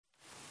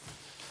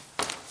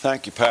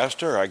Thank you,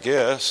 Pastor. I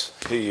guess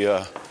he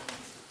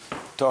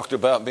talked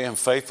about being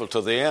faithful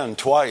to the end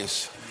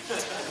twice.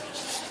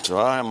 So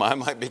I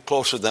might be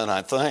closer than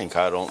I think.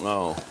 I don't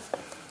know.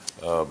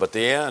 But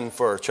the end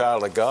for a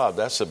child of God,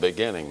 that's the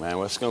beginning, man.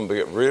 It's going to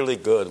be really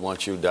good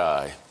once you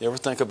die. You ever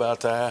think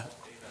about that?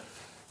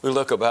 We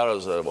look about it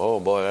as, oh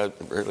boy, I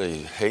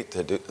really hate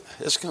to do.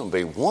 It's going to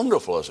be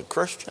wonderful as a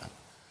Christian.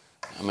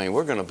 I mean,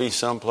 we're going to be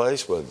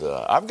someplace with,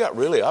 I've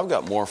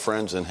got more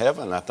friends in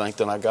heaven, I think,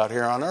 than I got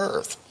here on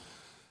earth.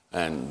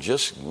 And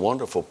just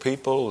wonderful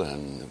people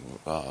and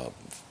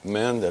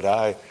men that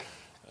I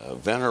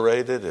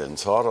venerated and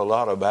thought a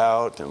lot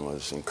about and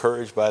was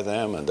encouraged by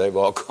them, and they've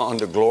all gone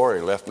to glory,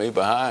 left me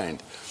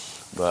behind.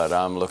 But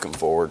I'm looking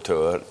forward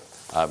to it.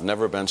 I've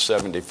never been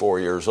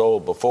 74 years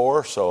old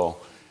before, so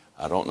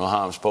I don't know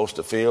how I'm supposed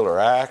to feel or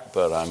act,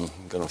 but I'm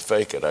going to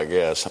fake it, I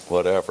guess,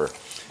 whatever.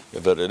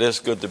 But it is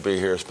good to be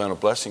here. It's been a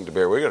blessing to be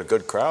here. We got a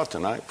good crowd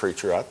tonight,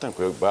 preacher. I think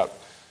we're about,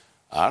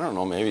 I don't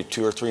know, maybe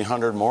 200 or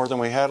 300 more than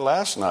we had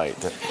last night.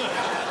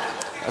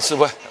 That's the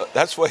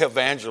way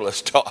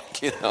evangelists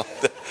talk, you know,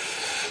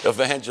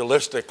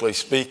 evangelistically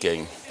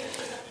speaking.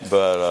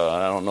 But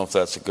I don't know if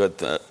that's a good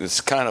thing.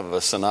 It's kind of a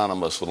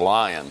synonymous with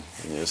lying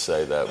when you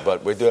say that.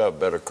 But we do have a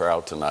better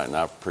crowd tonight, and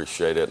I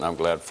appreciate it. And I'm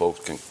glad folks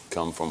can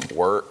come from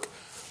work.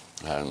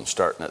 And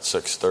starting at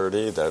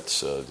 6:30, that's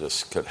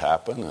just could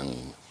happen.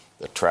 And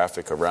the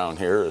traffic around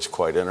here is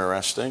quite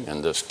interesting.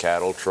 And this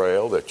cattle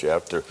trail that you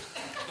have to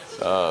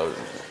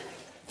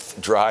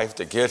drive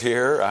to get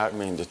here, I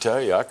mean, to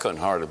tell you, I couldn't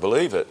hardly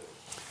believe it.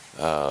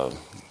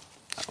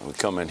 We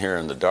come in here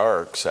in the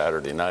dark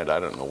Saturday night. I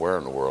didn't know where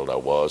in the world I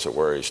was or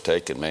where he's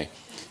taking me.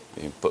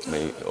 He put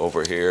me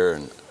over here,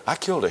 and I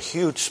killed a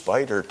huge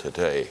spider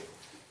today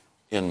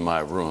in my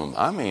room.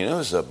 I mean, it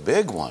was a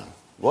big one.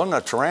 It wasn't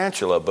a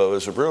tarantula, but it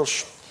was a real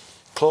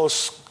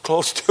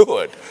close to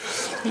it.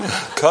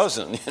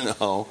 Cousin, you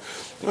know.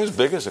 It was as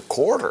big as a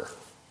quarter.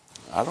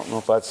 I don't know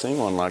if I'd seen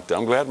one like that.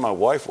 I'm glad my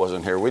wife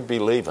wasn't here. We'd be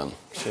leaving.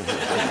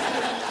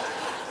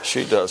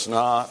 She does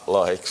not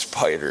like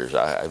spiders.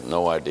 I have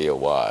no idea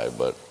why,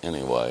 but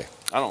anyway,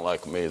 I don't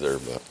like them either.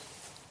 But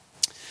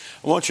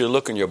I want you to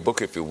look in your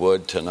book, if you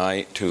would,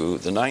 tonight to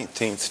the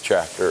 19th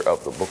chapter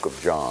of the book of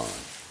John.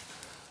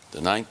 The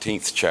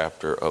 19th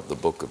chapter of the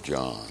book of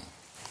John.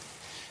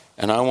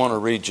 And I want to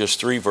read just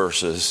 3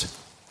 verses,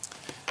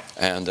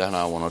 and then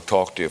I want to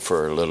talk to you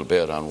for a little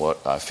bit on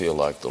what I feel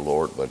like the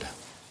Lord would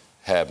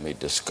have me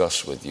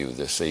discuss with you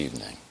this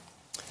evening.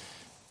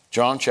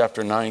 John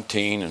chapter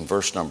 19 and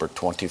verse number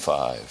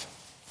 25.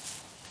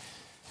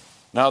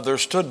 Now there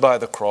stood by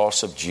the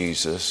cross of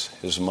Jesus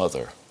his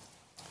mother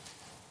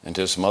and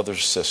his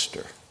mother's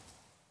sister,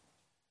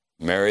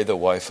 Mary the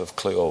wife of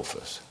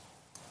Cleophas,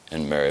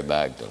 and Mary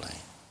Magdalene.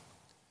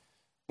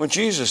 When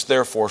Jesus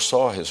therefore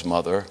saw his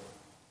mother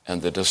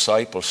and the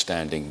disciple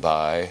standing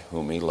by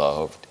whom he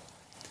loved,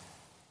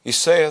 he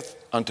saith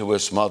unto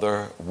his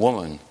mother,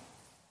 Woman,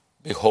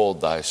 behold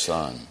thy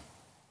son.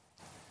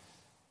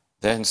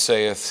 Then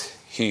saith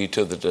he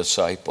to the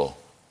disciple,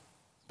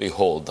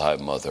 Behold thy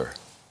mother.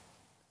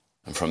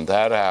 And from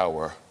that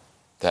hour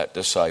that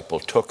disciple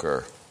took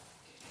her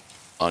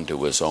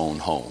unto his own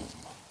home.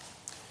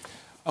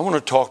 I want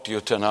to talk to you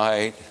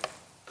tonight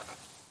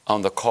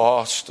on the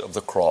cost of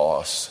the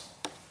cross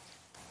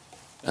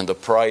and the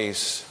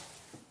price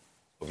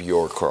of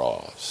your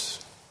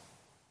cross.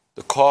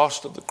 The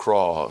cost of the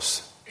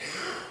cross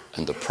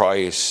and the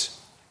price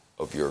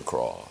of your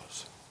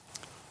cross.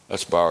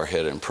 Let's bow our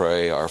head and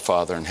pray. Our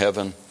Father in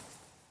heaven,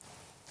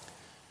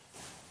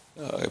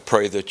 I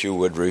pray that you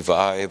would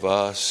revive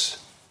us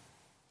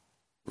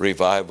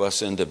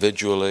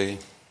individually,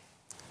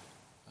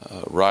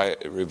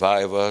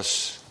 revive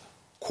us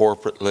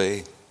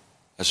corporately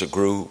as a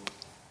group.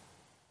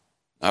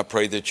 I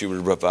pray that you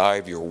would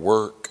revive your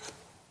work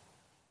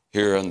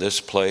here in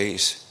this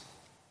place.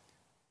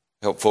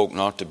 Help folk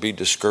not to be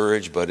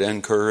discouraged but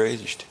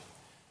encouraged.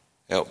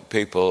 Help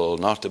people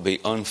not to be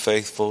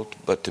unfaithful,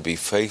 but to be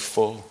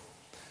faithful.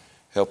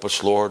 Help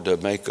us, Lord, to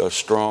make a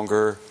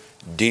stronger,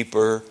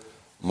 deeper,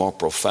 more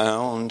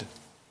profound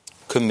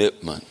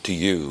commitment to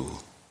you.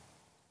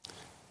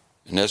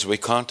 And as we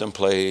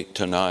contemplate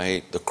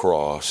tonight the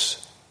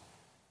cross,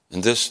 in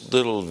this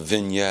little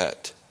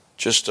vignette,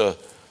 just a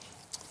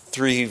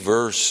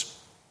 3-verse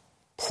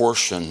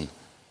portion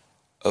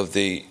of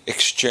the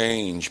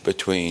exchange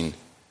between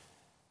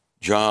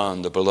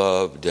John the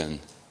beloved and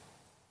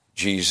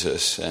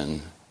Jesus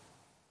and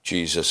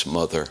Jesus'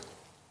 mother.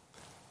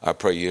 I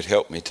pray you'd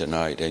help me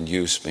tonight and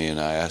use me, and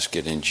I ask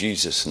it in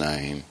Jesus'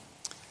 name.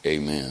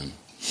 Amen.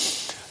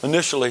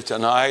 Initially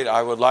tonight,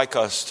 I would like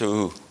us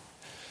to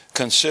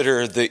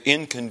consider the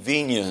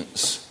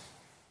inconvenience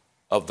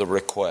of the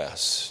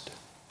request.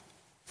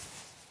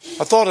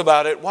 I thought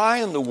about it. Why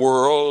in the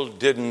world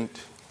didn't,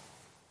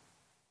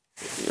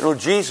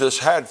 Jesus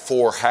had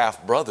 4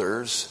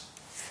 half-brothers.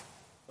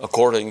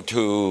 According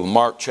to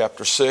Mark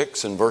chapter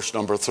 6 and verse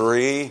number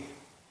 3,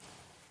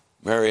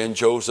 Mary and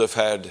Joseph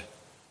had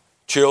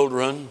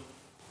children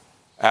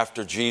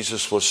after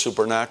Jesus was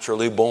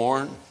supernaturally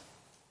born.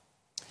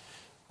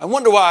 I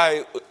wonder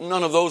why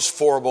none of those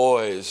 4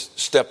 boys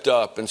stepped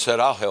up and said,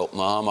 I'll help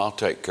Mom, I'll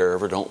take care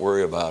of her, don't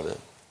worry about it.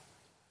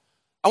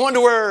 I wonder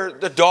where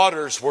the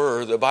daughters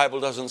were. The Bible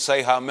doesn't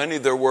say how many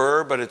there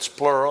were, but it's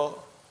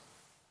plural.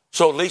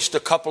 So at least a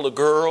couple of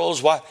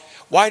girls.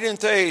 Why didn't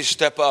they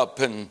step up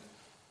and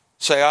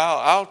say,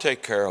 I'll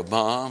take care of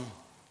Mom?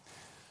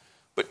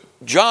 But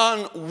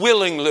John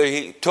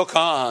willingly took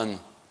on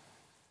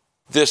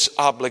this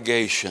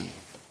obligation.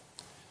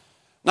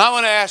 Now I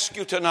want to ask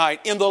you tonight,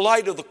 in the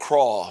light of the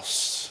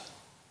cross,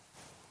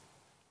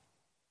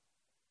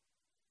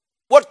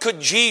 what could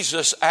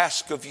Jesus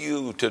ask of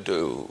you to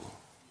do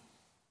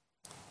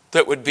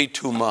that would be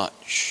too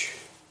much?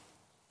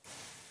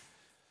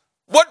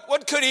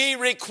 What could he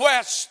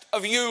request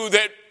of you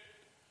that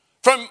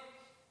from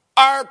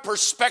our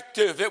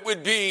perspective it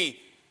would be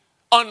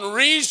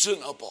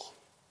unreasonable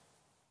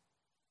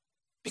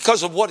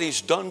because of what he's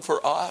done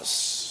for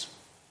us?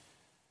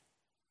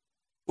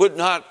 Would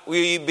not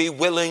we be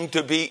willing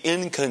to be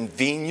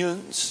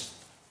inconvenienced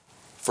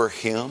for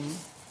him?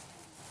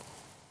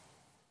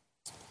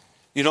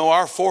 You know,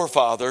 our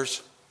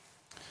forefathers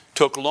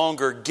took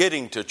longer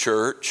getting to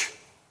church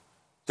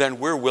than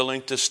we're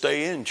willing to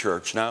stay in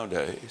church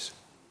nowadays.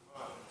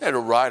 They had to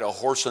ride a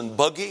horse and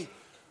buggy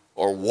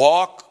or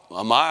walk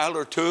a mile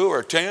or 2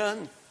 or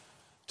 10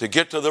 to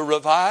get to the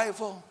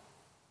revival.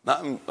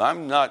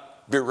 I'm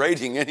not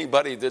berating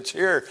anybody that's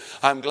here.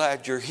 I'm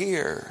glad you're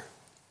here.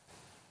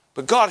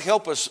 But God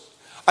help us.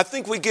 I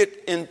think we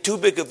get in too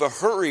big of a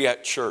hurry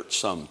at church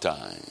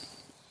sometimes.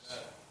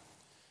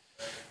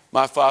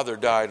 My father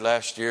died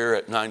last year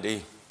at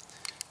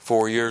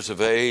 94 years of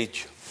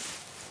age.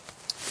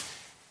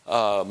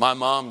 My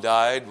mom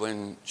died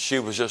when she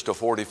was just a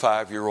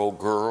 45-year-old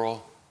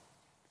girl.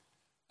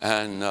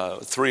 And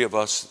 3 of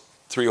us,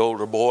 3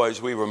 older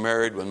boys, we were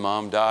married when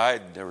Mom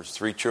died. There was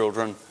 3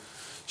 children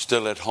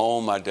still at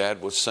home. My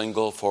dad was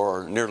single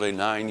for nearly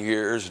 9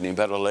 years, and he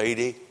met a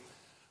lady.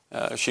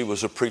 She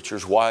was a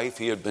preacher's wife.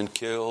 He had been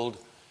killed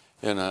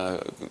in an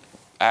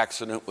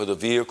accident with a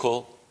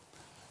vehicle.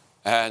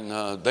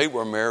 And they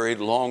were married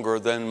longer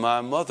than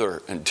my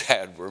mother and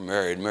dad were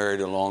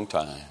married a long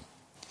time.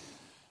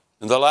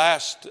 In the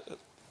last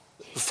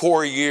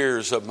 4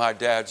 years of my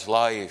dad's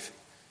life,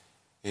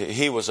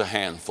 he was a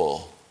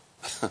handful.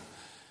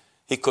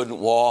 He couldn't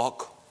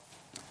walk.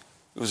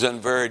 He was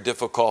in very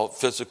difficult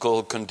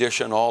physical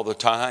condition all the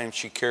time.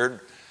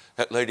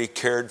 That lady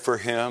cared for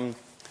him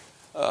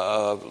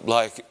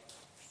like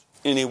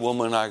any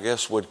woman, I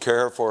guess, would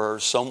care for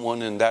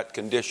someone in that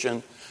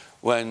condition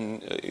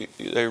when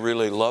they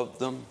really loved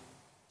them.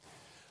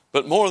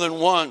 But more than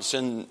once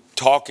in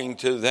talking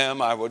to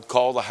them, I would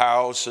call the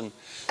house, and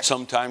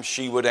sometimes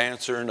she would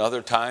answer and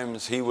other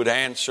times he would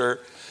answer.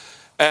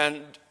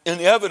 And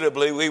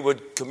inevitably we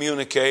would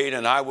communicate,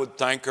 and I would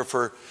thank her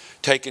for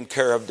taking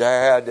care of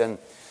Dad.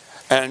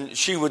 And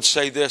she would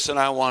say this, and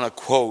I want to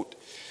quote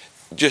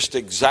just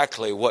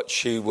exactly what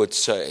she would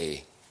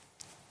say.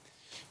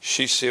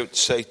 She would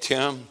say,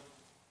 Tim,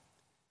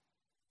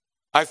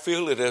 I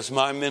feel it as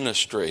my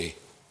ministry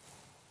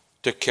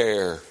to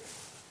care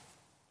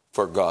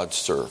for God's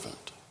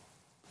servant.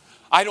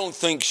 I don't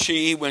think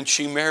when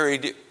she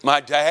married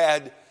my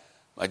dad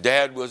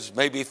was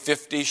maybe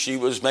 50, she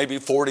was maybe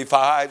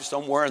 45,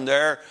 somewhere in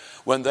there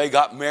when they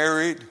got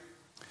married.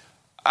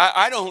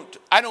 I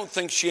don't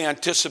think she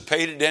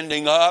anticipated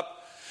ending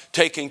up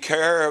taking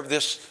care of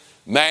this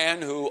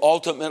man who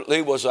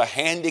ultimately was a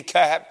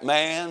handicapped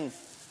man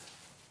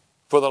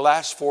for the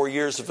last 4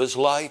 years of his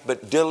life,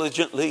 but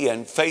diligently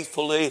and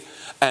faithfully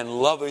and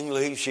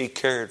lovingly she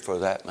cared for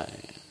that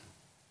man.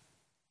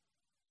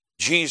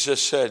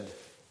 Jesus said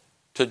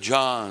to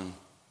John,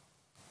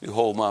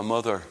 behold my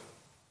mother,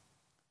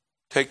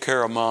 take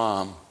care of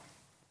Mom.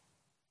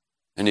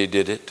 And he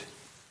did it.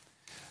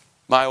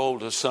 My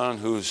oldest son,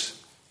 who's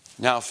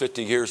now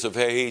 50 years of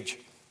age,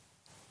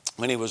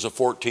 when he was a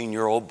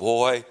 14-year-old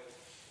boy,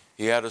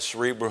 he had a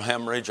cerebral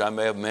hemorrhage. I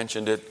may have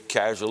mentioned it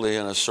casually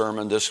in a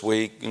sermon this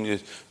week. And he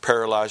was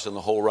paralyzed on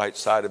the whole right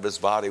side of his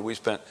body. We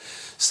spent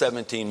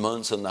 17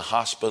 months in the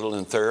hospital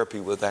in therapy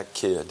with that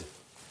kid.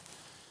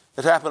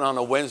 It happened on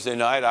a Wednesday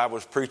night. I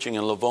was preaching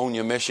in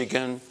Livonia,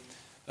 Michigan.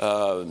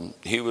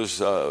 He was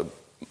on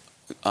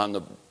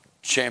the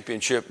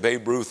championship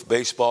Babe Ruth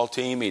baseball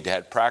team. He'd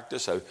had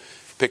practice. I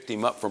picked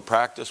him up from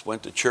practice,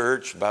 went to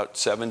church about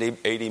 70,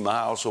 80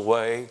 miles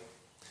away.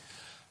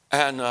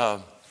 And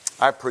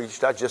I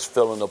preached. I just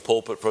filled in the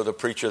pulpit for the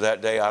preacher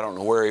that day. I don't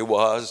know where he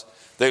was.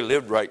 They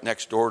lived right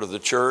next door to the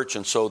church,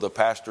 and so the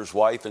pastor's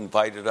wife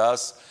invited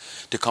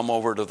us to come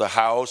over to the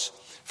house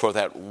for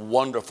that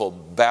wonderful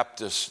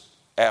Baptist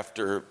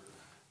after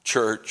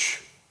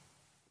church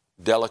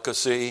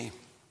delicacy,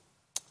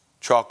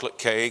 chocolate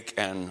cake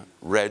and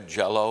red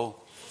Jell-O.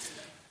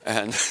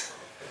 And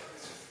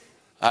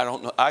I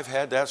don't know, I've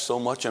had that so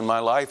much in my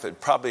life, it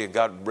probably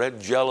got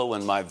red Jell-O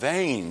in my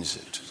veins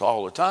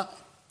all the time.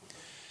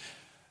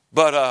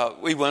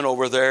 But we went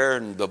over there,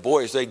 and the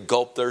boys, they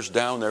gulped theirs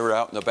down. They were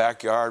out in the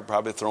backyard,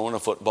 probably throwing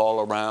a football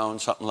around,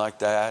 something like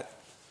that.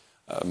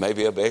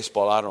 maybe a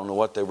baseball. I don't know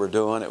what they were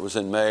doing. It was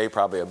in May,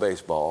 probably a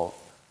baseball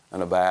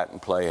and a bat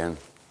and playing.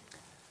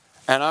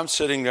 And I'm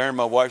sitting there, and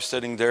my wife's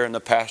sitting there, and the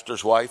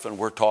pastor's wife, and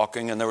we're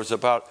talking. And there was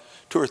about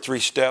 2 or 3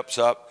 steps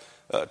up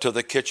to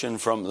the kitchen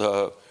from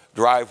the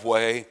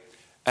driveway.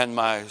 And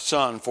my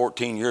son,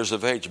 14 years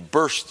of age,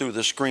 burst through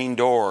the screen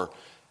door,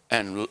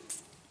 and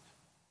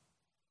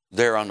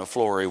there on the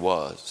floor he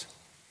was.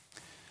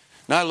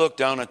 And I looked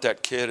down at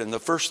that kid, and the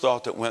first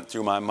thought that went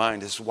through my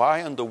mind is, why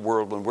in the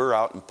world, when we're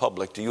out in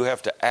public, do you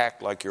have to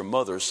act like your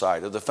mother's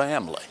side of the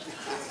family?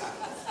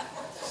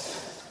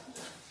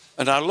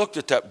 And I looked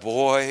at that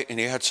boy, and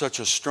he had such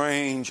a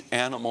strange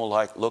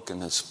animal-like look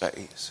in his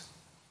face.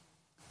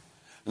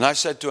 And I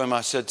said to him,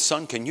 I said,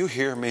 son, can you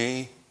hear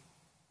me?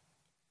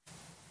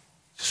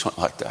 Just went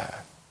like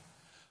that.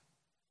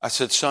 I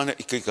said, son,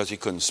 because he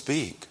couldn't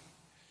speak.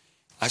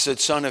 I said,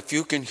 son, if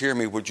you can hear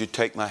me, would you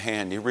take my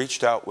hand? He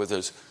reached out with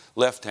his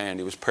left hand.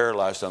 He was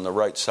paralyzed on the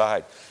right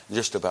side.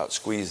 Just about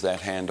squeezed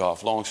that hand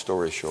off. Long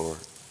story short.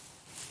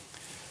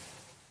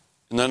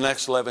 In the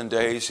next 11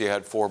 days, he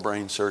had 4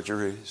 brain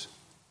surgeries.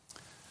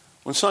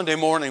 When Sunday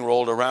morning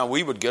rolled around,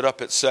 we would get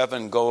up at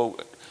 7, go.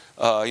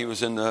 He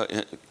was in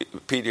the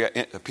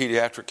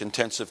pediatric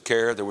intensive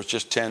care. There was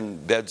just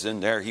 10 beds in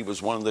there. He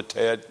was one of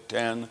the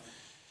 10.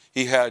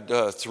 He had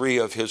 3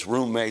 of his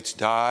roommates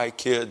die,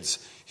 kids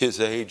his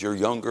age or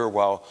younger,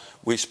 while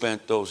we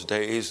spent those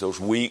days, those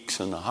weeks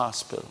in the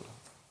hospital.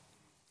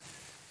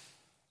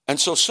 And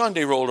so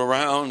Sunday rolled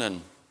around,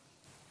 and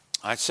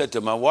I said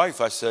to my wife,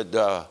 I said,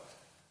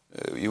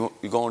 you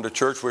going to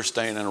church? We're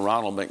staying in a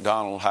Ronald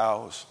McDonald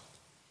house.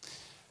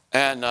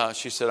 And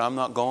she said, I'm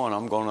not going.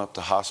 I'm going up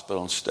to the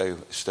hospital and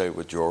stay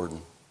with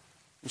Jordan.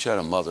 And she had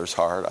a mother's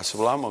heart. I said,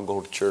 well, I'm going to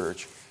go to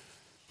church.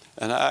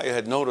 And I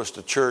had noticed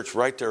a church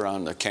right there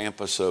on the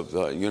campus of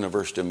the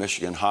University of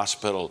Michigan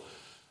Hospital.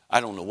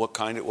 I don't know what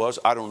kind it was.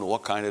 I don't know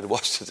what kind it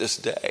was to this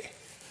day.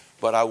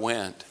 But I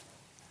went.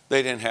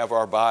 They didn't have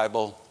our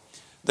Bible.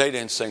 They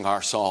didn't sing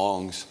our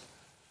songs.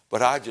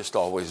 But I just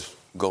always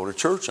go to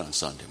church on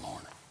Sunday morning.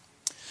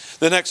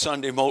 The next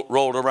Sunday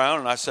rolled around,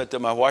 and I said to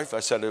my wife, I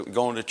said, are we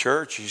going to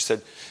church? She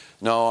said,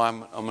 no,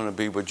 I'm going to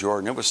be with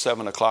Jordan. It was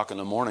 7 o'clock in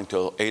the morning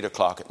till 8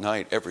 o'clock at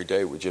night. Every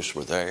day we just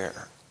were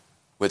there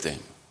with him.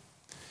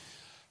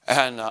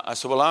 And I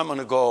said, well, I'm going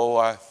to go.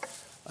 I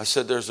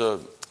said,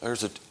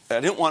 I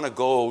didn't want to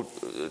go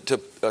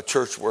to a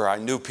church where I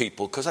knew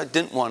people because I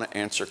didn't want to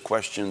answer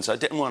questions. I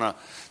didn't want to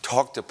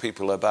talk to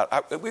people about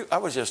I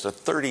was just a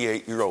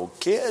 38-year-old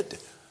kid.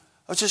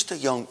 I was just a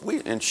young,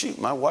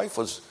 my wife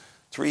was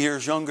 3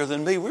 years younger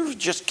than me. We were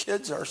just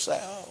kids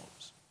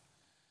ourselves.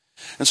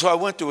 And so I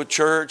went to a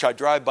church. I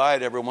drive by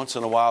it every once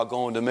in a while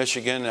going to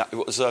Michigan. It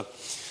was a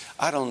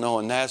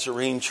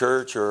Nazarene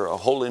church or a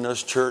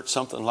holiness church,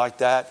 something like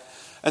that.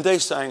 And they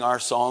sang our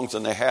songs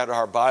and they had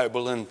our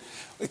Bible, and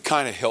it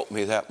kind of helped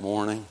me that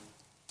morning.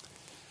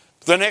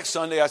 The next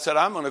Sunday I said,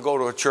 I'm going to go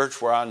to a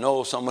church where I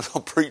know someone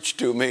will preach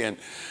to me and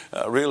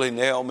really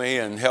nail me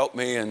and help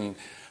me. And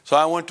so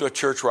I went to a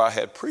church where I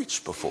had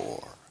preached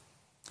before.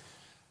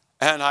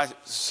 And I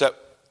sat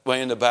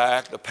way in the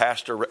back, the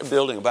pastor,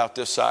 building about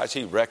this size,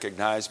 he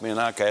recognized me, and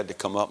I had to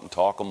come up and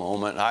talk a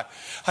moment. And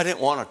I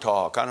didn't want to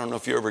talk. I don't know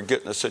if you ever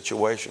get in a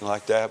situation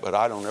like that, but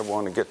I don't ever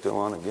want to get to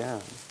one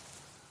again.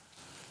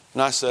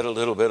 And I said a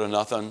little bit of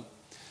nothing.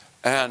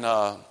 And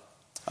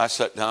I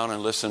sat down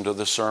and listened to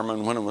the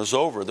sermon. When it was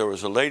over, there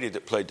was a lady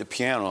that played the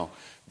piano.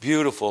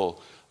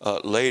 Beautiful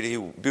lady,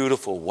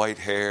 beautiful white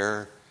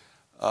hair.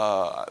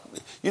 I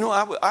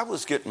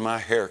was getting my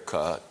hair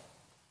cut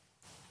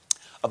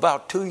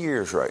about 2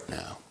 years right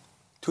now,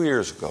 2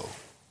 years ago.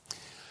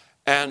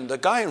 And the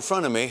guy in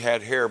front of me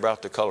had hair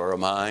about the color of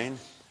mine.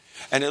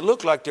 And it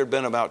looked like there'd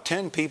been about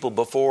 10 people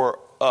before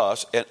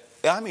us. And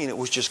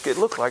it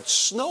looked like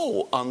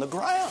snow on the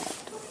ground.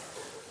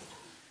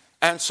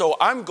 And so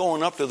I'm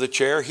going up to the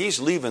chair. He's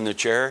leaving the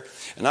chair.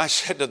 And I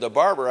said to the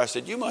barber, I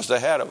said, you must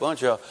have had a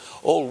bunch of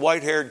old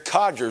white-haired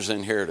codgers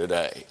in here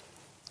today.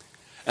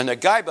 And the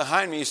guy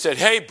behind me said,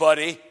 hey,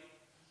 buddy,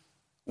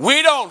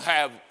 we don't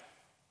have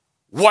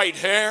white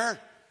hair.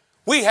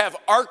 We have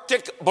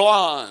Arctic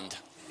blonde.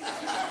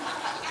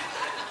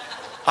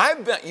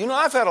 I've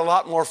had a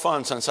lot more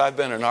fun since I've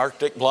been an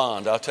Arctic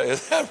blonde. I'll tell you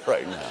that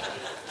right now.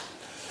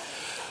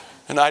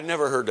 And I'd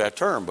never heard that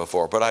term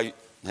before, but I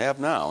have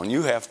now, and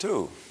you have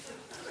too.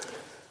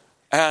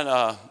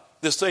 And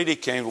this lady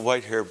came, a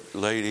white-haired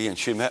lady, and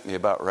she met me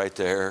about right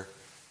there.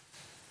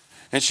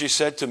 And she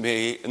said to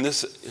me,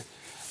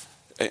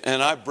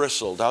 and I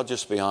bristled, I'll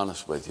just be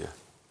honest with you.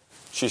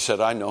 She said,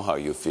 I know how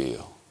you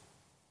feel.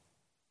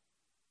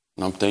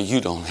 And I'm thinking,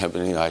 you don't have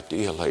any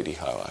idea, lady,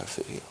 how I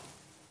feel.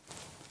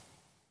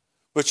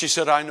 But she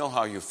said, I know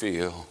how you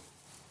feel.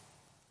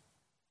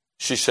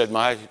 She said,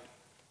 my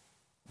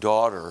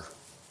daughter,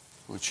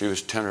 when she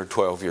was 10 or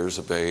 12 years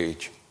of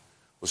age,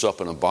 was up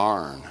in a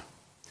barn.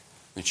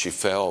 And she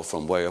fell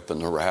from way up in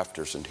the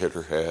rafters and hit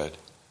her head.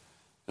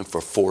 And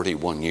for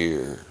 41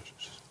 years,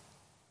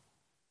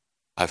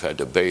 I've had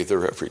to bathe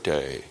her every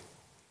day.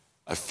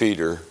 I feed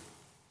her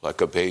like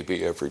a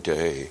baby every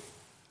day.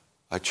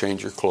 I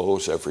change your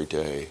clothes every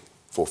day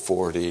for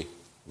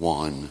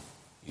 41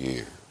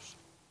 years.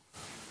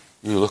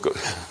 You look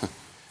at,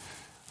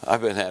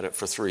 I've been at it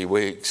for 3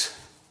 weeks.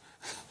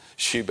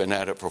 She'd been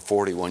at it for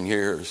 41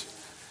 years.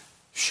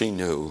 She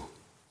knew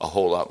a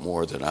whole lot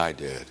more than I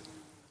did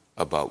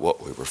about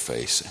what we were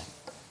facing.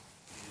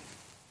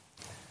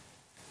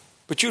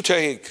 But you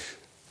take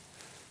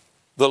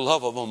the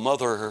love of a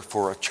mother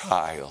for a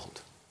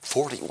child,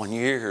 41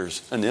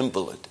 years, an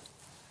invalid.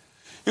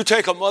 You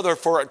take a mother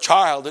for a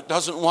child that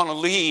doesn't want to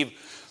leave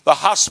the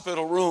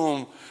hospital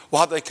room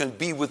while they can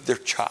be with their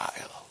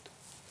child.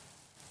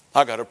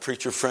 I got a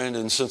preacher friend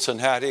in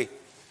Cincinnati.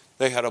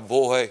 They had a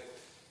boy,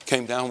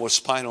 came down with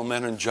spinal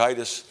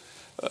meningitis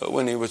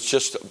when he was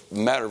just a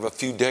matter of a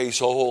few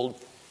days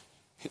old.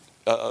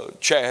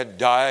 Chad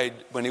died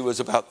when he was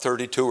about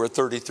 32 or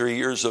 33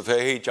 years of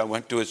age. I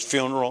went to his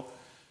funeral.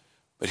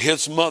 But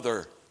his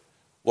mother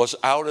was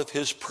out of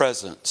his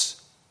presence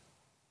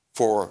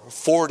for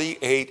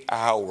 48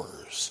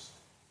 hours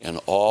in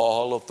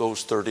all of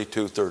those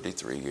 32,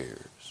 33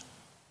 years.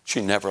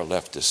 She never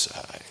left his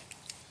side.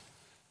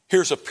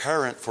 Here's a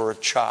parent for a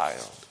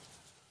child,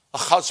 a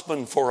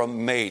husband for a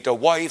mate, a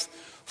wife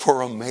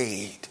for a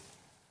maid.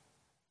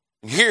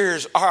 And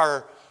here's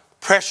our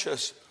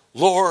precious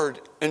Lord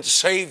and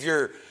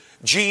Savior,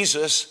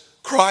 Jesus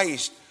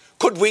Christ.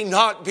 Could we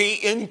not be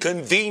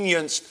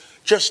inconvenienced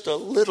just a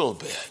little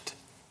bit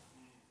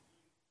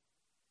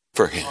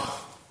for him?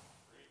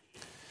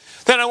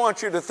 Then I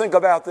want you to think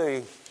about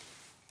the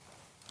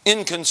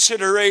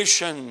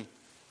inconsideration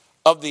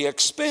of the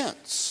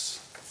expense.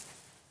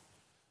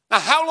 Now,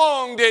 how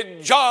long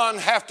did John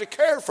have to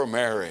care for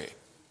Mary?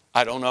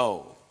 I don't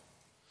know.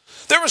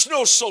 There was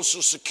no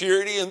Social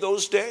Security in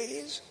those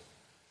days.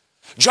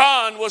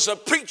 John was a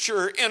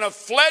preacher in a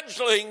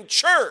fledgling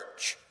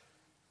church.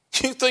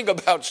 You think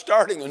about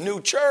starting a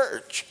new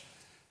church.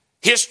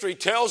 History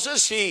tells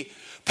us he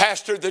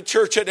pastored the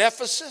church at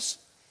Ephesus.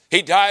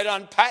 He died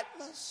on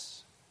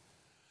Patmos.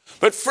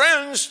 But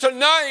friends,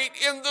 tonight,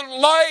 in the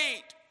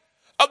light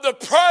of the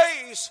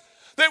price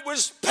that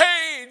was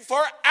paid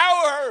for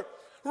our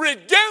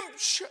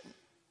redemption,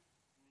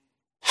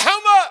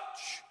 how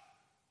much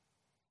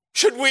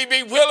should we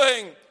be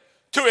willing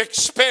to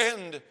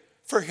expend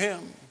for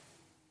him?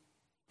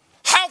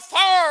 How far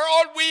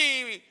ought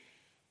we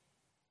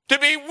to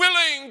be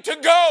willing to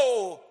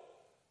go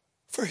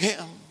for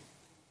him?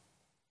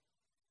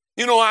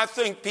 You know, I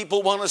think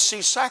people want to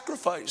see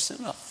sacrifice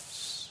in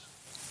us.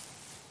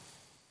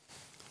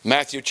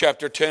 Matthew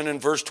chapter 10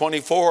 and verse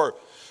 24,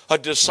 a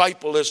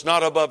disciple is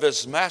not above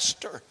his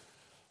master,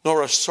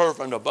 nor a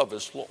servant above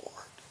his Lord.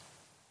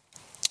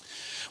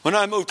 When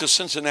I moved to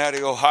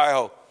Cincinnati,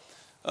 Ohio,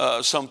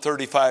 some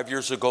 35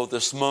 years ago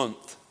this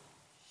month,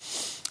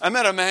 I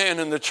met a man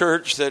in the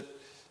church that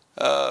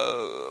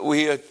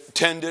we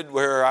attended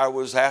where I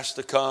was asked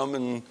to come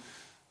and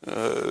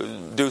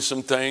do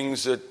some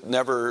things that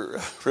never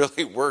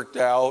really worked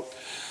out.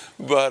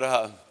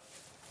 But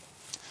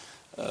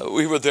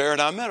we were there,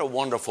 and I met a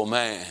wonderful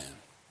man.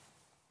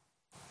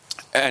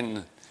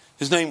 And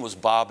his name was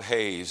Bob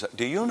Hayes.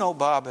 Do you know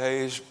Bob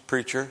Hayes,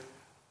 preacher?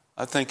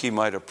 I think he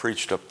might have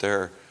preached up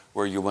there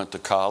where you went to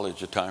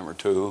college a time or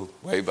two,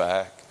 way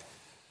back.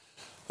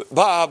 But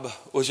Bob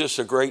was just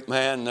a great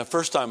man. And the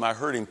first time I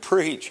heard him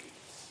preach,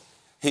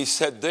 he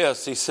said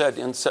this. He said,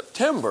 in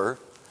September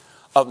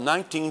of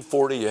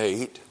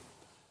 1948,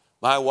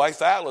 my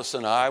wife Alice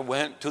and I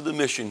went to the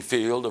mission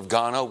field of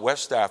Ghana,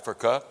 West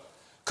Africa,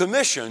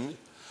 commissioned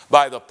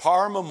by the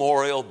Par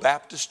Memorial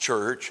Baptist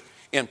Church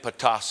in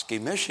Petoskey,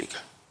 Michigan.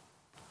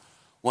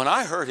 When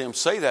I heard him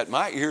say that,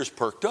 my ears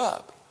perked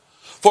up.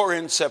 For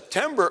in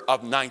September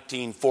of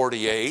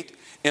 1948,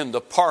 in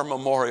the Par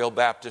Memorial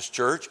Baptist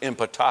Church in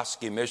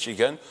Petoskey,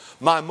 Michigan,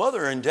 my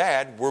mother and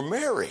dad were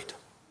married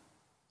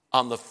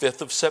on the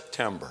 5th of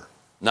September,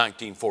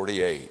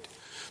 1948.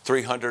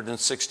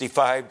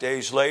 365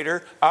 days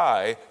later,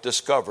 I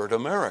discovered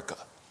America.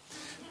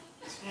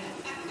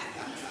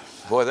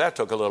 Boy, that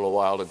took a little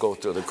while to go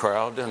through the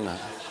crowd, didn't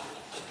it?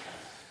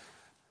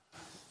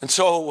 And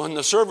so when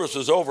the service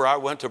was over, I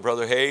went to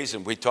Brother Hayes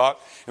and we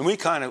talked, and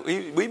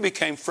we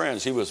became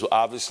friends. He was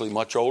obviously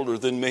much older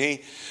than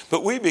me,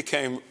 but we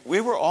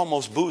were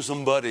almost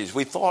bosom buddies.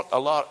 We thought a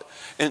lot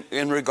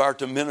in regard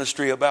to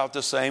ministry about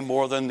the same,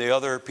 more than the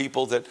other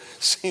people that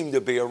seemed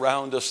to be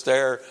around us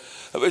there.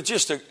 It was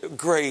just a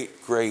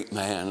great, great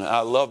man. I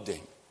loved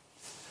him.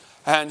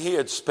 And he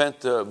had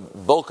spent the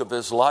bulk of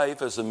his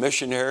life as a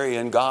missionary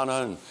in Ghana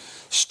and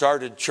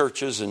started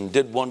churches and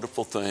did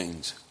wonderful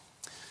things.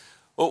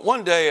 Well,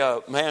 one day a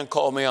man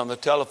called me on the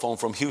telephone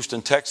from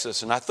Houston,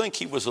 Texas, and I think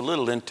he was a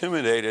little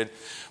intimidated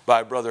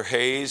by Brother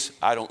Hayes.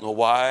 I don't know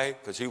why,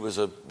 because he was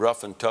a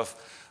rough and tough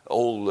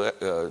old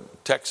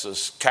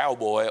Texas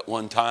cowboy at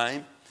one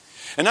time.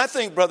 And I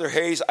think Brother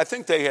Hayes, I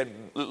think they had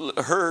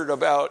heard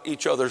about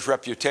each other's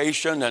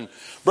reputation, and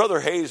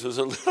Brother Hayes was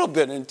a little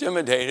bit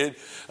intimidated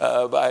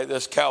by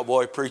this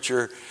cowboy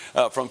preacher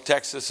from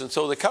Texas. And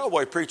so the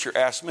cowboy preacher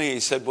asked me, he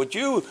said, would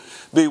you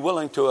be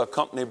willing to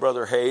accompany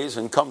Brother Hayes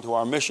and come to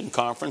our mission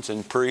conference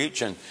and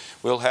preach, and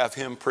we'll have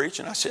him preach?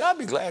 And I said, I'd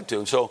be glad to.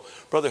 And so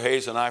Brother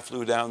Hayes and I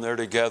flew down there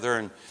together,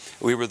 and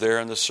we were there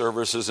in the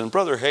services. And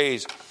Brother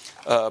Hayes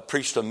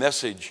preached a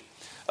message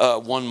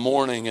one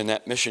morning in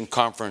that mission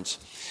conference.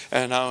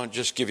 And I'll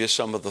just give you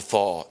some of the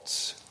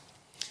thoughts.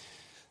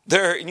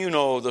 There, you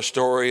know the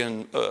story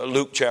in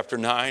Luke chapter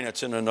 9.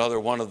 It's in another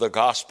one of the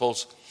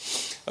Gospels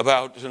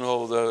about,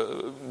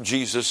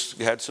 Jesus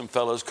had some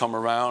fellows come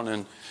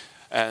around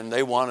and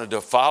they wanted to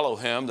follow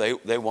him.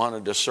 They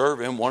wanted to serve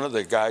him. One of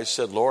the guys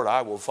said, Lord,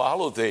 I will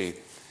follow thee.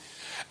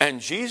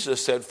 And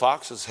Jesus said,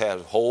 foxes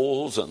have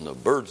holes and the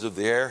birds of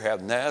the air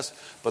have nests,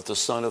 but the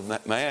Son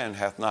of Man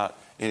hath not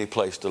any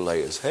place to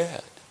lay his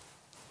head.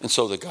 And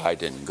so the guy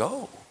didn't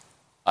go,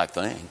 I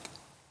think.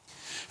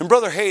 And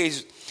Brother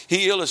Hayes,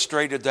 he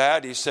illustrated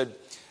that. He said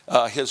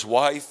his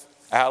wife,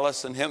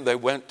 Alice, and him, they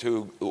went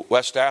to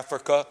West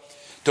Africa,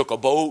 took a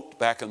boat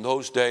back in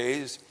those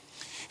days.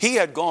 He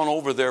had gone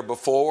over there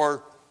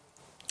before,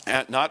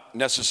 not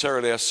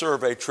necessarily a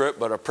survey trip,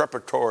 but a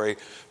preparatory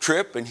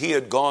trip. And he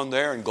had gone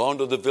there and gone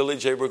to the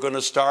village they were going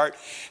to start,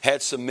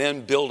 had some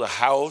men build a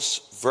house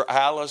for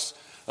Alice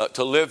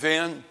to live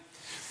in.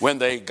 When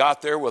they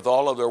got there with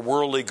all of their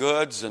worldly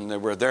goods, and they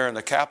were there in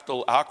the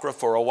capital, Accra,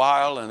 for a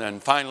while, and then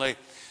finally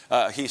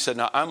he said,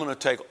 now I'm going to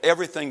take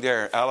everything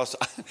there, Alice.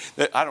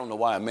 I don't know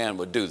why a man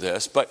would do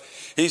this, but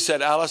he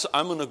said, Alice,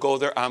 I'm going to go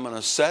there. I'm going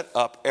to set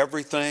up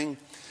everything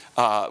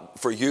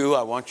for you.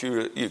 I want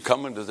you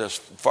come into this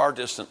far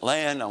distant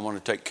land. I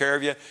want to take care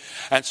of you.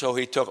 And so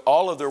he took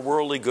all of their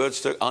worldly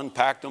goods,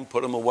 unpacked them,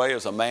 put them away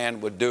as a man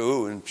would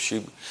do, and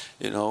she,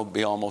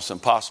 be almost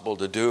impossible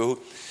to do.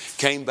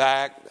 Came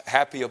back,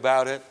 happy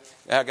about it.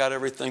 I got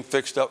everything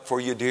fixed up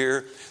for you,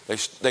 dear.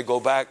 They go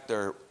back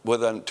there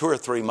within 2 or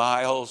 3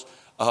 miles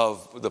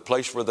of the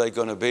place where they're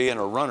going to be, and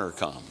a runner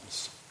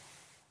comes.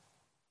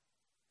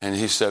 And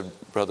he said,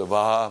 Brother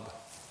Bob,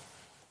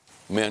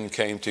 men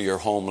came to your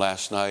home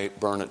last night,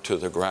 burn it to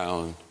the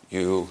ground.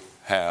 You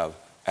have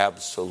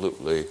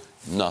absolutely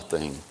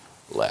nothing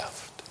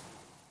left.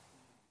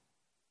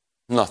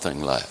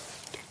 Nothing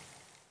left.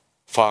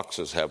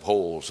 Foxes have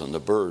holes and the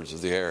birds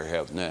of the air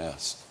have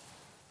nests.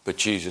 But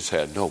Jesus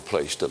had no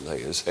place to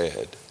lay his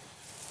head,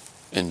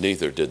 and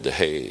neither did the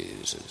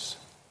Hayeses.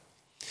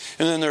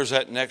 And then there's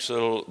that next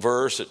little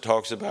verse that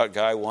talks about a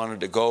guy wanted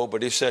to go,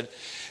 but he said,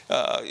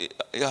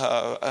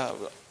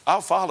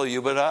 I'll follow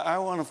you, but I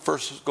want to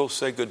first go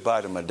say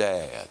goodbye to my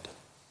dad.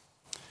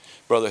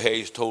 Brother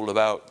Hayes told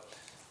about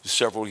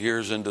several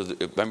years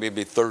into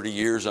maybe 30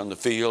 years on the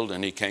field,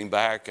 and he came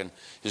back, and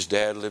his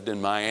dad lived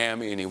in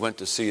Miami, and he went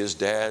to see his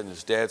dad, and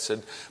his dad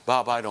said,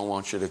 Bob, I don't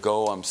want you to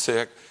go. I'm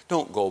sick.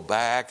 Don't go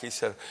back. He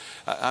said,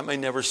 I may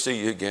never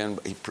see you again.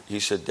 But he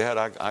said, Dad,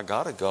 I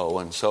got to go.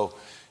 And so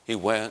he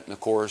went, and of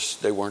course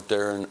they weren't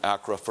there in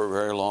Accra for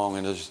very long,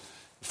 and his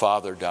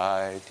father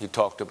died. He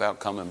talked about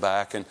coming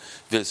back and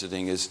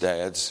visiting his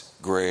dad's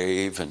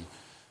grave and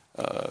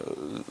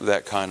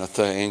that kind of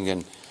thing.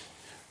 And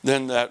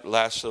then that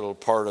last little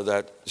part of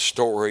that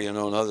story,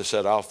 another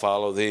said, I'll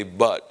follow thee,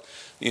 but,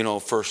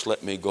 first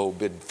let me go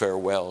bid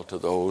farewell to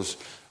those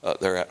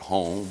there at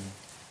home.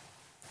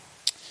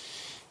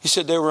 He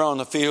said they were on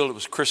the field. It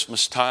was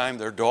Christmas time.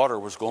 Their daughter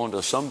was going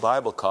to some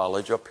Bible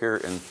college up here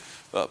in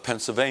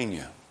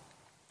Pennsylvania.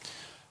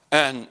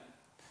 And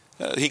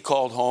he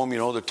called home,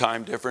 the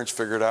time difference,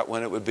 figured out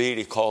when it would be.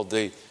 He called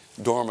the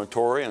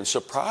dormitory and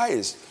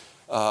surprised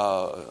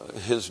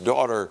his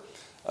daughter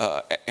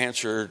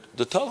answered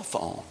the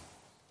telephone.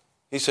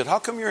 He said, how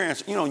come you're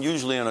answering?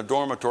 Usually in a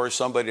dormitory,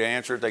 somebody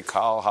answered, they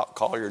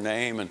call your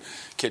name, and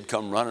kid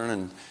come running.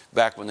 And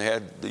back when they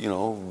had,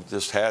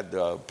 just had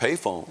pay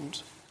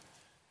phones.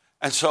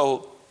 And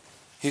so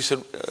he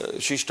said,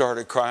 she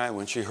started crying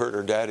when she heard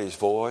her daddy's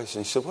voice.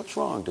 And he said, what's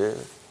wrong, dear?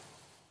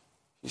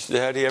 He said,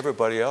 Daddy,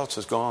 everybody else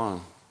is gone.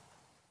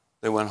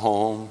 They went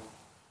home.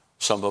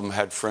 Some of them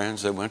had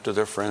friends. They went to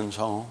their friends'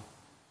 home.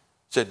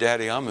 He said,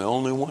 Daddy, I'm the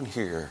only one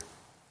here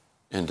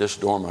in this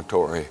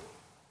dormitory,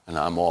 and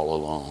I'm all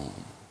alone.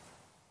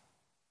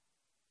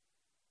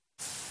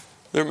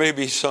 There may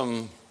be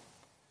some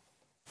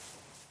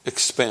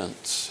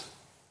expense.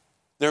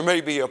 There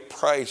may be a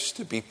price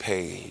to be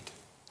paid.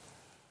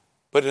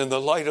 But in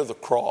the light of the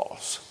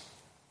cross,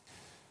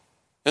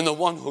 and the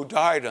one who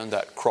died on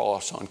that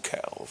cross on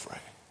Calvary,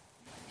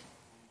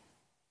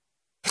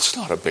 it's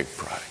not a big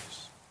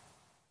price.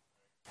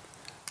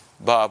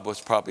 Bob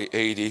was probably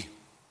 80.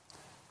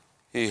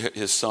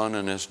 His son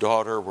and his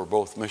daughter were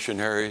both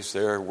missionaries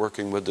there,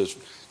 working with the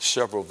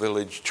several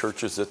village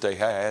churches that they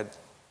had.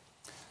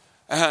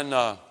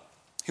 And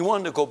he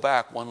wanted to go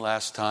back one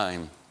last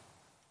time.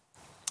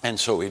 And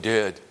so he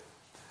did.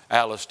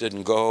 Alice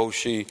didn't go.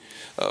 She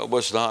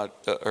was not,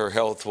 her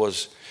health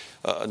was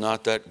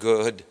not that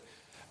good.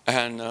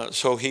 And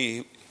so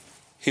he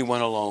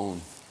went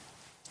alone.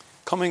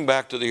 A coming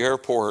back to the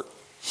airport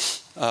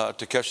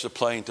to catch the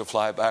plane to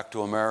fly back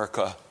to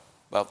America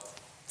about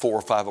 4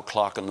 or 5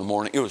 o'clock in the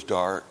morning. It was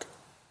dark.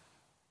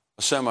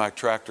 A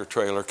semi-tractor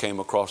trailer came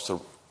across the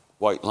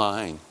white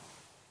line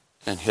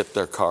and hit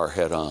their car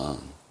head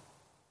on.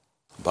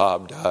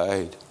 Bob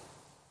died,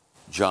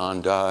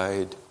 John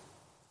died,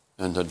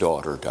 and the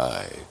daughter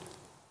died.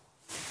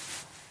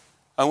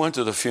 I went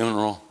to the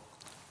funeral.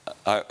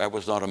 I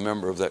was not a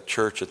member of that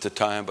church at the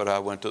time, but I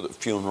went to the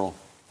funeral.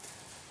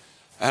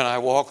 And I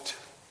walked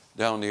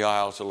down the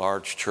aisle. It's a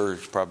large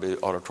church, probably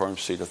auditorium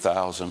seat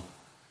 1,000.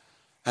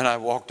 And I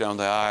walked down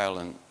the aisle,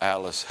 and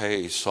Alice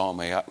Hayes saw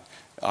me.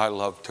 I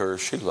loved her.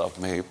 She loved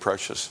me,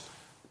 precious,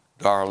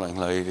 darling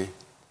lady.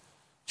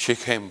 She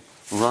came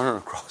running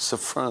across the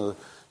front of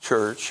the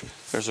church.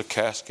 There's a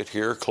casket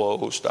here,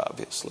 closed,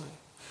 obviously.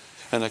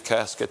 And a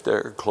casket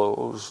there,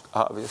 closed,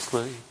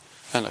 obviously.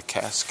 And a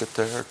casket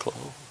there, closed.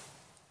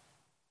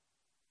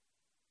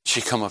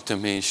 She come up to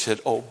me and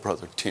said, "Oh,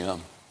 Brother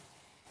Tim,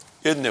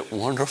 isn't it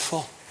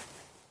wonderful?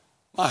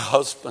 My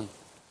husband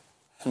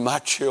and my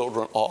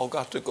children all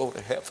got to go to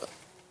heaven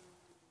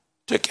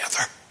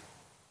together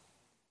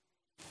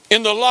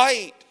in the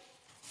light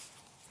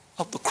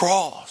of the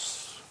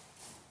cross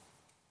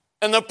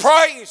and the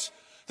price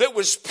that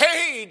was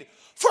paid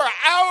for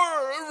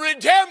our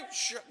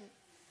redemption."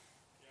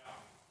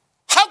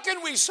 How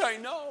can we say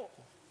no?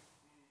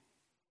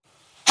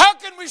 How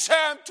can we say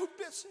I'm too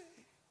busy?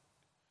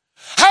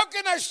 How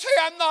can I say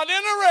I'm not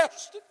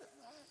interested in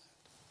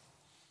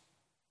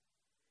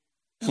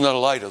that? In the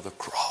light of the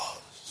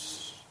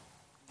cross.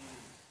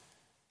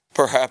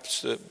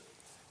 Perhaps the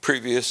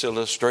previous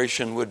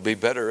illustration would be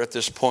better at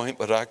this point,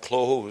 but I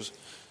close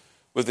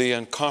with the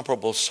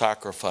incomparable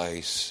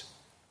sacrifice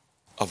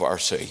of our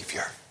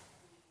Savior.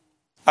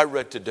 I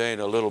read today in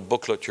a little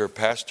booklet your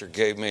pastor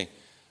gave me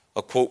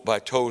a quote by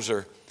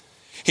Tozer.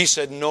 He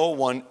said, "No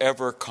one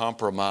ever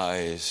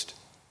compromised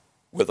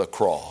with a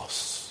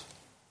cross,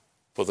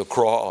 for the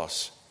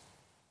cross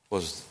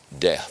was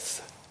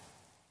death."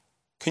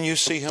 Can you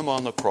see him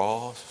on the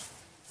cross?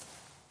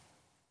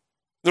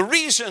 The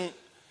reason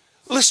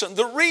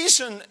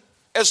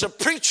as a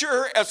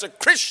preacher, as a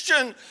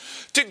Christian,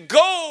 to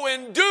go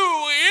and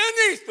do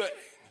anything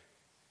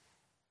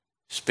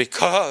is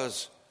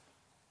because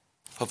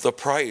of the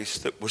price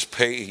that was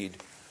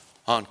paid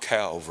on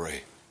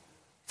Calvary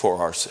for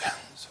our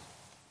sins.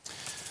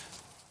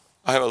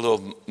 I have a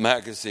little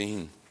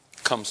magazine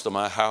comes to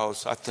my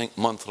house, I think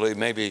monthly,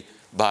 maybe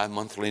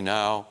bi-monthly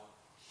now.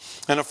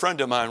 And a friend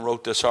of mine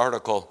wrote this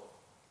article.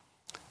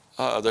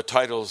 The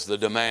title's "The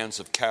Demands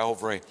of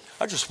Calvary."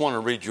 I just want to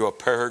read you a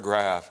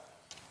paragraph.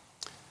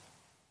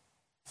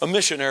 A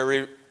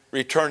missionary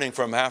returning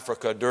from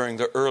Africa during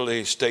the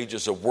early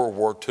stages of World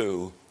War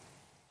II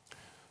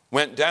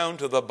went down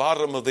to the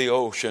bottom of the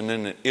ocean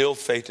in an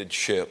ill-fated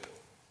ship.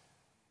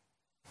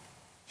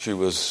 She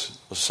was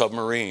a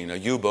submarine, a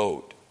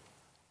U-boat,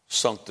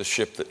 sunk the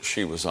ship that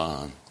she was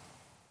on.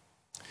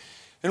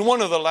 In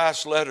one of the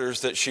last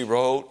letters that she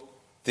wrote,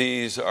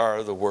 these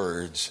are the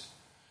words: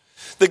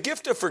 "The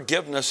gift of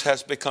forgiveness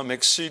has become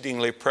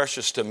exceedingly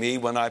precious to me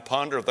when I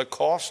ponder the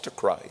cost to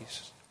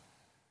Christ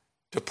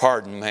to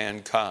pardon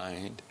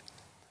mankind.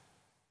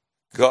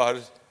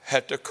 God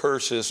had to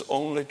curse his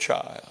only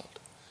child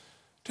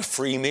to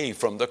free me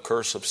from the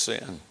curse of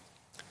sin.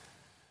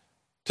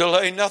 To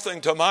lay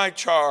nothing to my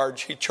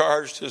charge, he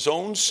charged his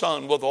own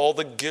son with all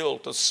the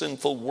guilt a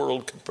sinful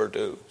world could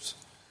produce.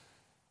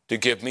 To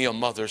give me a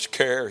mother's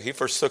care, he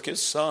forsook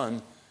his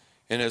son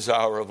in his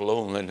hour of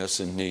loneliness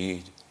and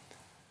need.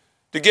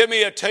 To give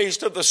me a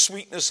taste of the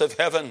sweetness of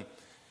heaven,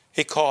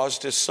 he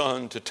caused his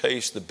son to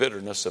taste the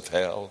bitterness of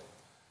hell.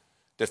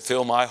 To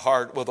fill my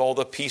heart with all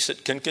the peace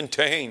it can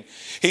contain,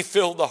 he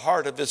filled the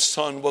heart of his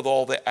son with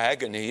all the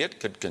agony it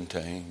could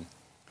contain.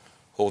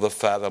 Oh, the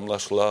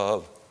fathomless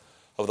love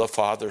of the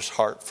Father's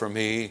heart for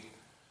me,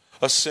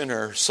 a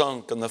sinner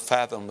sunk in the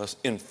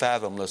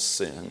fathomless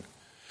sin.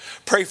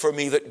 Pray for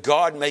me that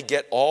God may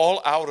get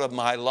all out of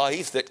my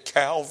life that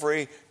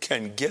Calvary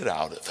can get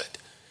out of it,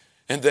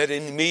 and that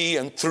in me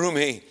and through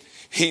me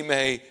he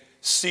may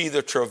see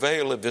the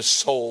travail of his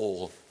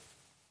soul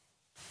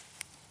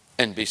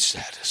and be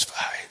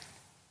satisfied."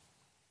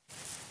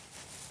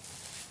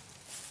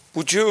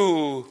 Would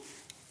you,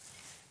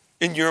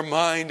 in your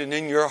mind and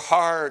in your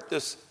heart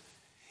this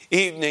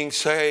evening,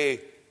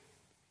 say,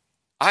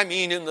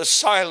 in the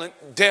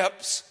silent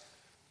depths,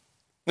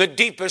 the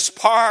deepest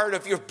part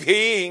of your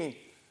being,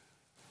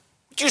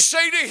 would you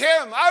say to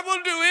him, "I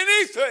will do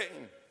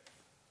anything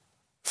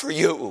for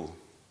you,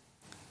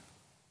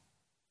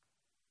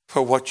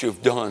 for what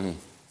you've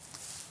done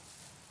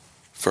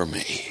for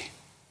me"?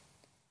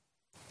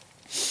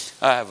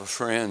 I have a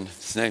friend,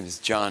 his name is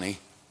Johnny.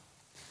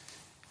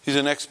 He's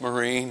an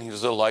ex-Marine, he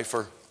was a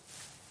lifer.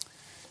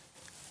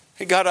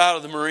 He got out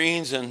of the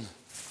Marines and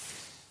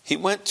he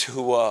went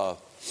to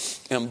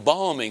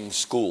embalming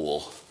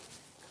school.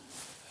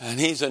 And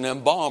he's an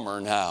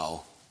embalmer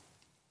now.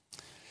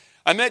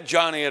 I met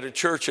Johnny at a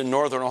church in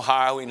northern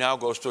Ohio. He now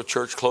goes to a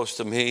church close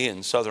to me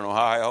in southern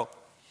Ohio.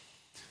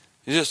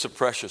 He's just a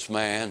precious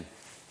man.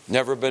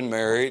 Never been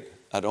married,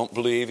 I don't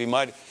believe. He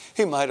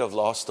might have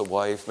lost a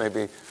wife,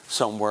 maybe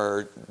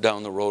somewhere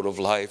down the road of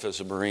life as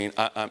a Marine.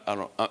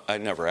 I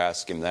never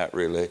asked him that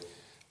really,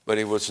 but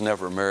he was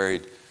never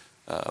married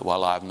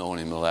while I've known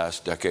him the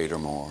last decade or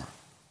more.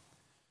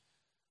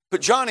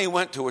 But Johnny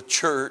went to a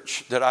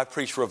church that I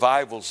preach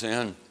revivals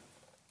in,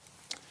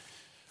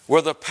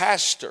 where the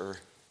pastor,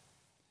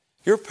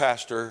 your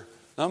pastor,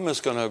 I'm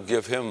just going to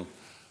give him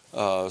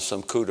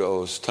some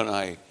kudos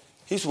tonight.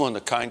 He's one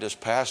of the kindest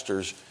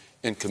pastors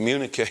in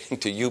communicating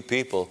to you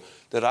people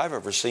that I've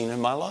ever seen in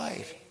my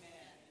life.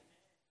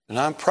 And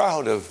I'm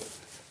proud of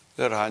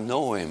that I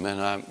know him,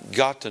 and I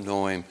got to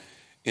know him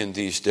in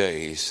these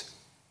days.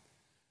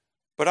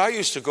 But I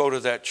used to go to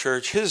that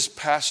church. His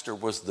pastor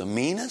was the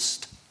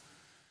meanest,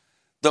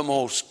 the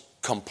most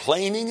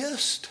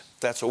complainingest,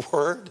 that's a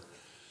word,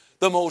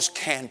 the most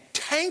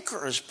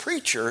cantankerous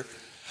preacher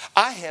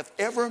I have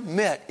ever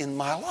met in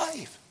my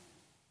life.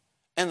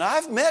 And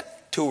I've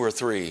met 2,000 or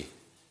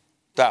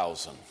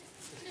 3,000.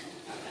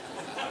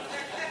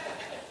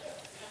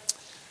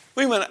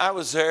 When I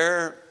was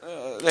there,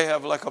 they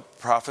have like a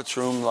prophet's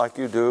room like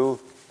you do.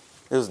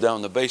 It was down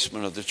in the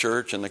basement of the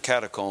church in the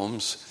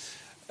catacombs.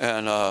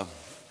 And I'll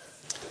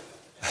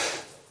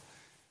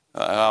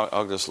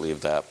just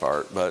leave that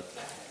part. But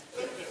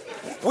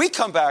we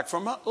come back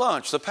from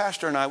lunch. The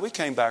pastor and I, we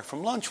came back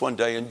from lunch one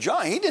day. And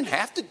Johnny, he didn't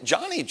have to.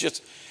 Johnny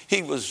just, he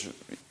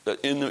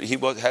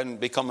hadn't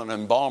become an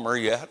embalmer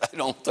yet, I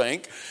don't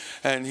think.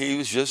 And he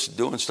was just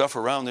doing stuff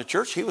around the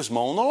church. He was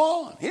mowing the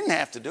lawn. He didn't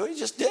have to do it. He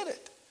just did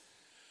it.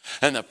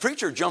 And the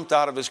preacher jumped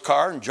out of his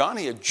car, and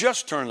Johnny had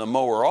just turned the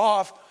mower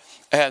off,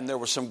 and there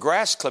were some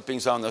grass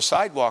clippings on the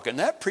sidewalk, and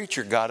that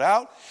preacher got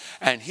out,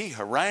 and he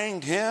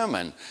harangued him,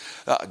 and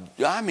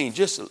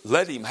just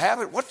let him have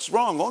it. What's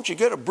wrong? Won't you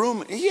get a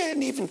broom? He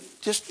hadn't even,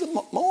 just the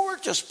mower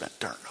just been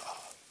turned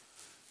off.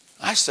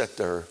 I sat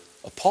there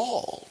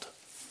appalled.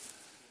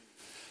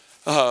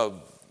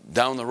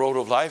 Down the road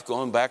of life,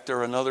 going back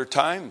there another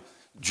time,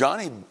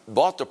 Johnny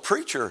bought the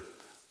preacher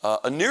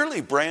a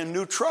nearly brand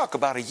new truck,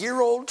 about a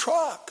year-old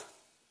truck.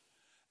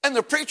 And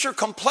the preacher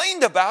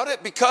complained about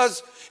it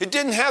because it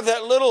didn't have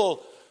that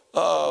little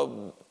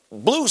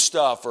blue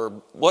stuff or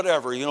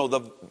whatever,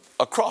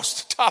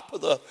 across the top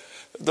of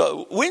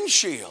the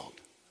windshield.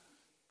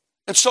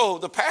 And so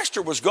the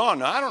pastor was gone.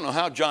 Now, I don't know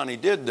how Johnny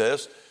did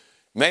this.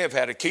 May have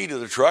had a key to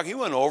the truck. He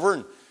went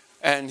over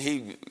and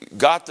he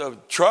got the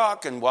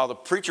truck, and while the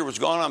preacher was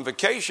gone on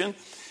vacation,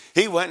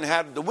 he went and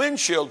had the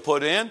windshield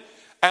put in.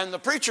 And the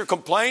preacher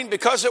complained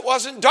because it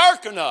wasn't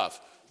dark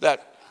enough,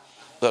 that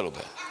little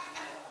bit.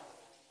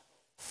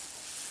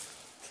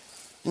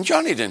 And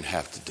Johnny didn't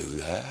have to do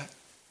that.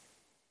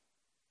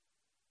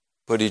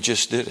 But he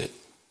just did it.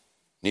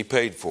 He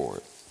paid for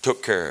it,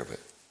 took care of it.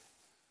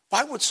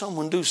 Why would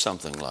someone do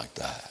something like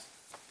that?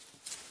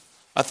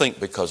 I think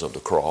because of the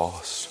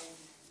cross.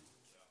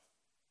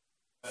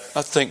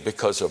 I think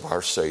because of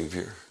our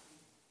Savior.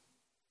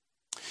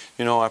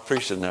 I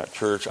preached in that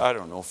church,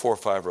 4 or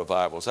 5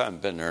 revivals. I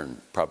haven't been there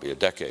in probably a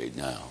decade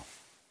now.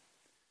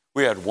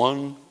 We had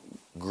one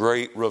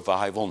great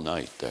revival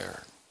night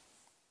there.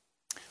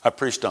 I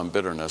preached on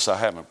bitterness. I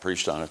haven't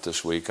preached on it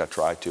this week. I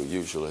try to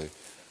usually,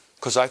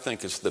 because I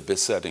think it's the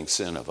besetting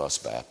sin of us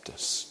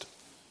Baptists.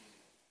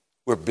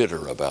 We're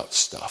bitter about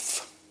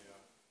stuff.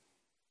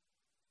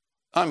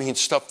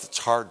 Stuff that's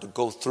hard to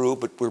go through,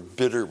 but we're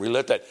bitter. We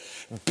let that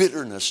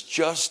bitterness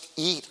just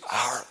eat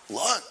our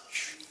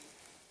lunch.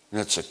 And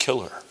it's a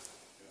killer.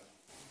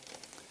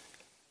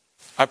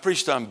 I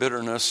preached on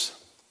bitterness,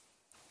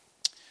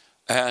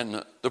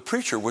 and the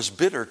preacher was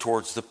bitter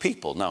towards the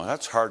people. Now,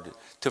 that's hard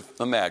to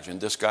imagine.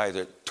 This guy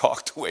that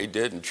talked the way he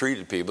did and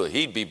treated people,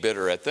 he'd be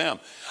bitter at them.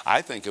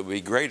 I think it would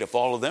be great if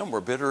all of them were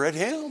bitter at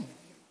him.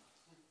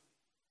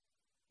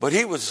 But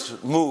he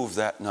was moved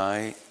that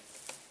night,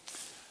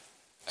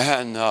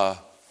 and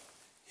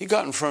he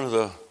got in front of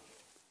the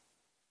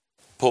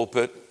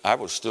pulpit. I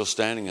was still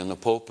standing in the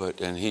pulpit,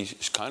 and he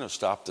kind of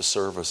stopped the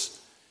service.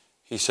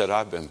 He said,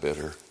 I've been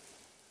bitter.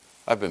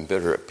 I've been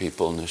bitter at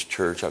people in this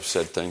church. I've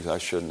said things I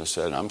shouldn't have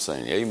said. I'm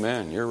saying,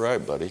 amen, you're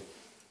right, buddy.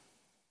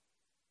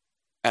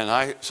 And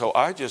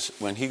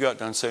when he got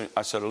done saying,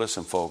 I said,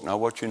 listen, folk, now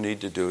what you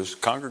need to do is a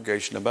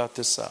congregation about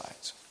this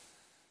size.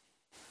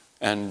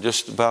 And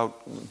just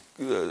about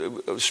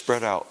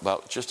spread out,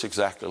 about just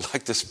exactly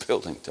like this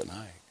building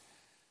tonight.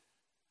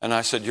 And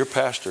I said, your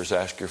pastors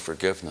ask your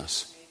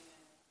forgiveness.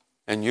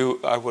 And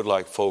I would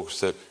like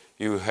folks that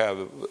you have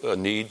a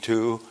need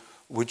to,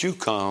 would you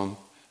come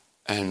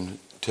and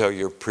tell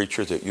your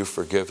preacher that you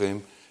forgive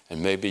him,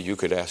 and maybe you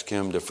could ask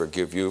him to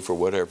forgive you for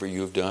whatever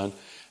you've done.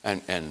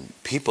 And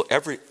people,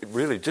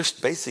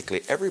 just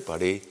basically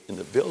everybody in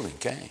the building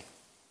came.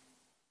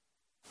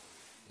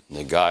 And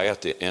the guy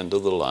at the end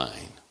of the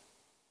line,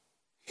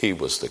 he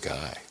was the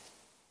guy.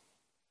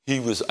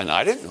 And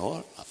I didn't know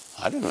it.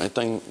 I didn't know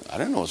anything. I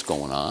didn't know what's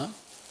going on.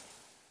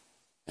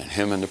 And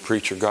him and the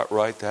preacher got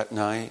right that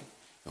night.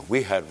 And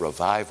we had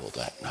revival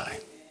that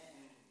night.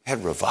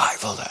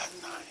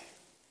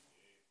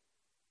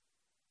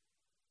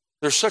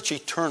 There's such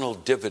eternal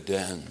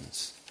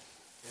dividends.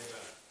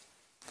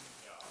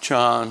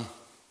 John,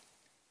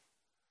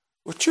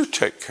 would you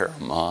take care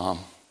of Mom?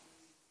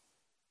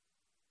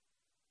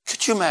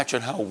 Could you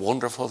imagine how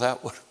wonderful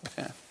that would have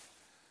been?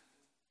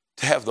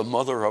 To have the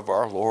mother of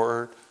our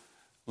Lord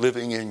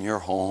living in your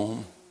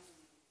home.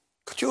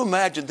 Could you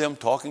imagine them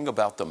talking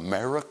about the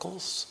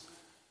miracles?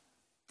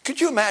 Could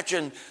you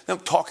imagine them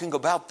talking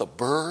about the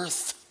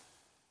birth?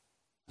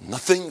 And the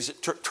things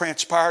that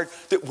transpired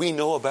that we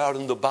know about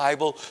in the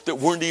Bible that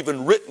weren't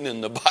even written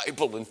in the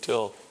Bible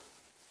until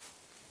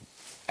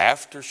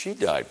after she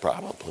died,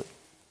 probably.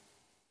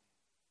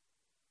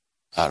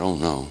 I don't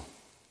know.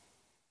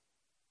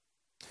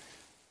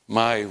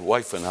 My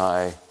wife and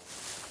I,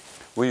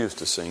 we used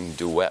to sing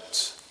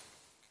duets.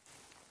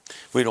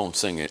 We don't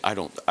sing it.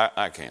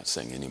 I can't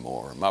sing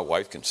anymore. My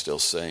wife can still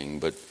sing,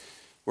 but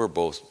we're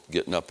both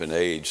getting up in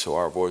age, so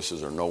our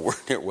voices are nowhere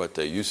near what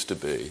they used to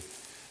be.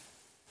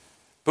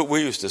 But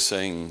we used to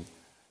sing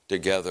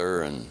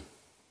together, and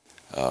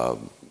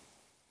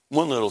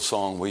one little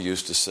song we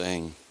used to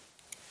sing,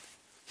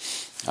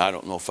 I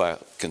don't know if I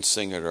can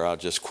sing it or I'll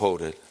just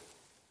quote it,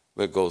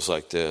 but it goes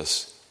like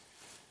this.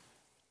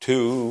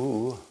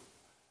 To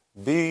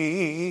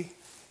be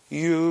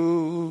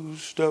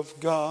used of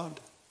God,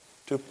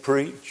 to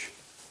preach,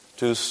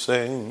 to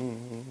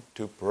sing,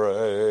 to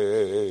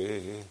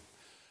pray.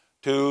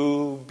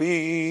 To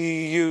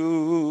be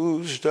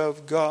used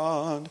of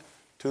God,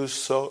 to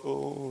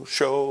show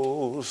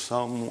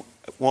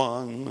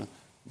someone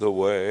the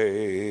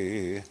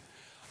way.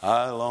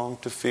 I long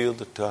to feel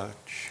the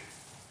touch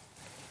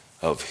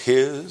of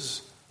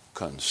His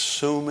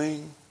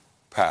consuming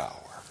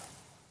power.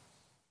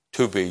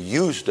 To be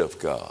used of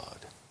God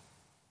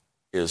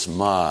is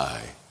my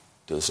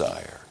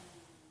desire.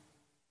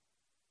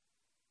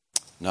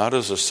 Not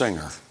as a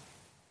singer,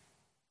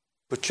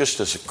 but just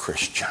as a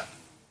Christian.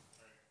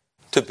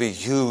 To be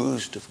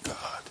used of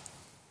God.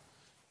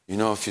 You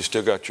know, if you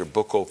still got your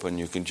book open,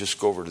 you can just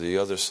go over to the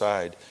other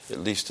side. At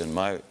least in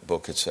my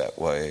book, it's that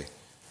way.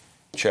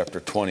 Chapter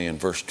 20 and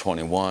verse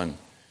 21.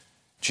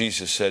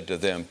 Jesus said to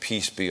them,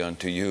 peace be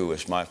unto you.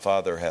 As my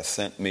Father hath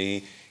sent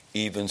me,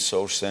 even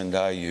so send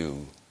I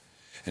you.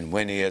 And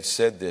when he had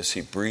said this,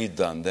 he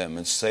breathed on them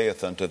and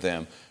saith unto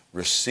them,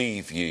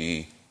 receive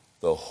ye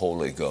the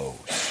Holy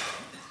Ghost.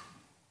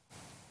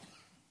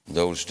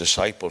 Those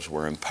disciples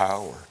were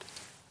empowered.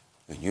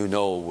 And you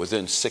know,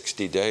 within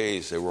 60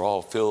 days, they were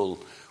all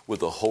filled with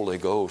the Holy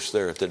Ghost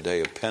there at the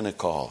day of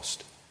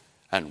Pentecost.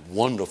 And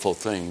wonderful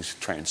things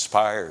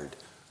transpired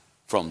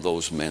from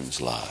those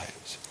men's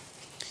lives.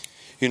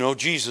 You know,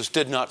 Jesus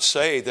did not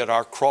say that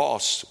our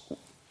cross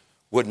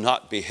would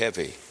not be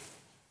heavy,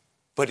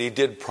 but he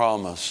did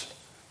promise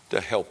to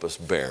help us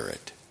bear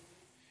it.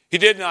 He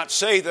did not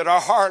say that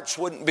our hearts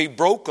wouldn't be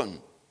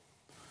broken,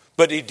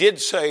 but he did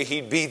say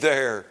he'd be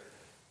there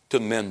to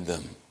mend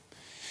them.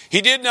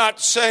 He did not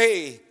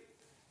say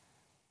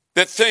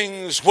that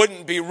things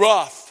wouldn't be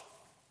rough,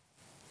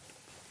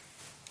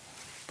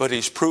 but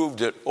he's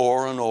proved it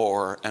o'er and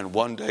o'er, and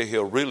one day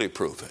he'll really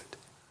prove it.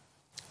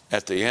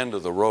 At the end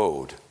of the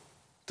road,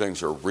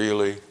 things are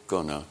really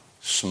going to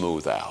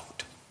smooth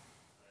out.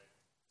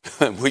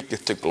 And we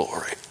get the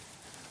glory.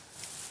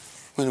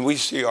 When we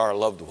see our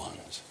loved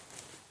ones,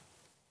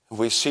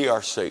 we see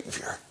our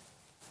Savior,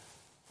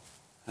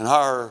 and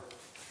our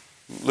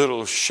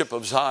little ship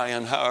of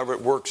Zion, however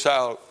it works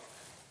out,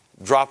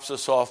 drops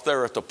us off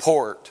there at the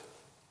port.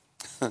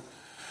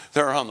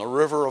 They're on the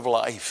river of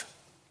life.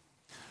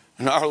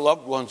 And our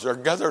loved ones are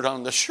gathered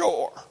on the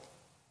shore.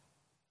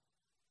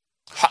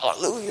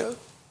 Hallelujah.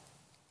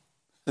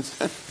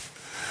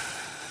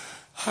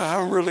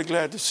 I'm really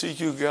glad to see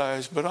you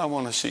guys, but I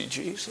want to see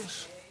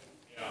Jesus.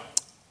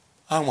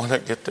 I want to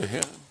get to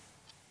him.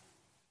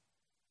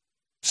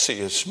 See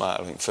his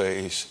smiling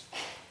face.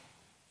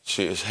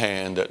 See his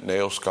hand, that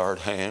nail-scarred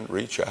hand,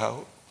 reach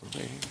out for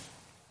me.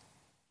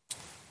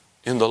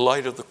 In the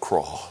light of the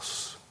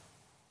cross,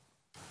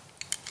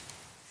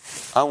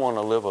 I want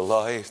to live a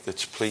life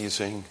that's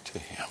pleasing to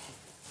him.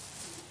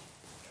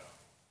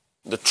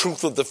 The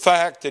truth of the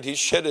fact that he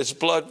shed his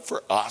blood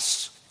for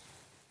us.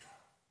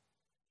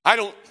 I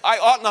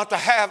ought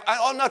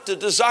not to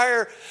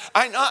desire,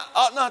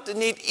 ought not to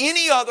need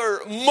any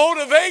other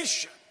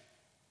motivation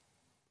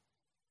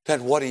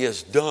than what he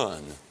has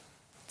done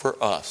for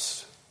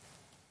us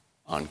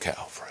on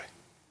Calvary.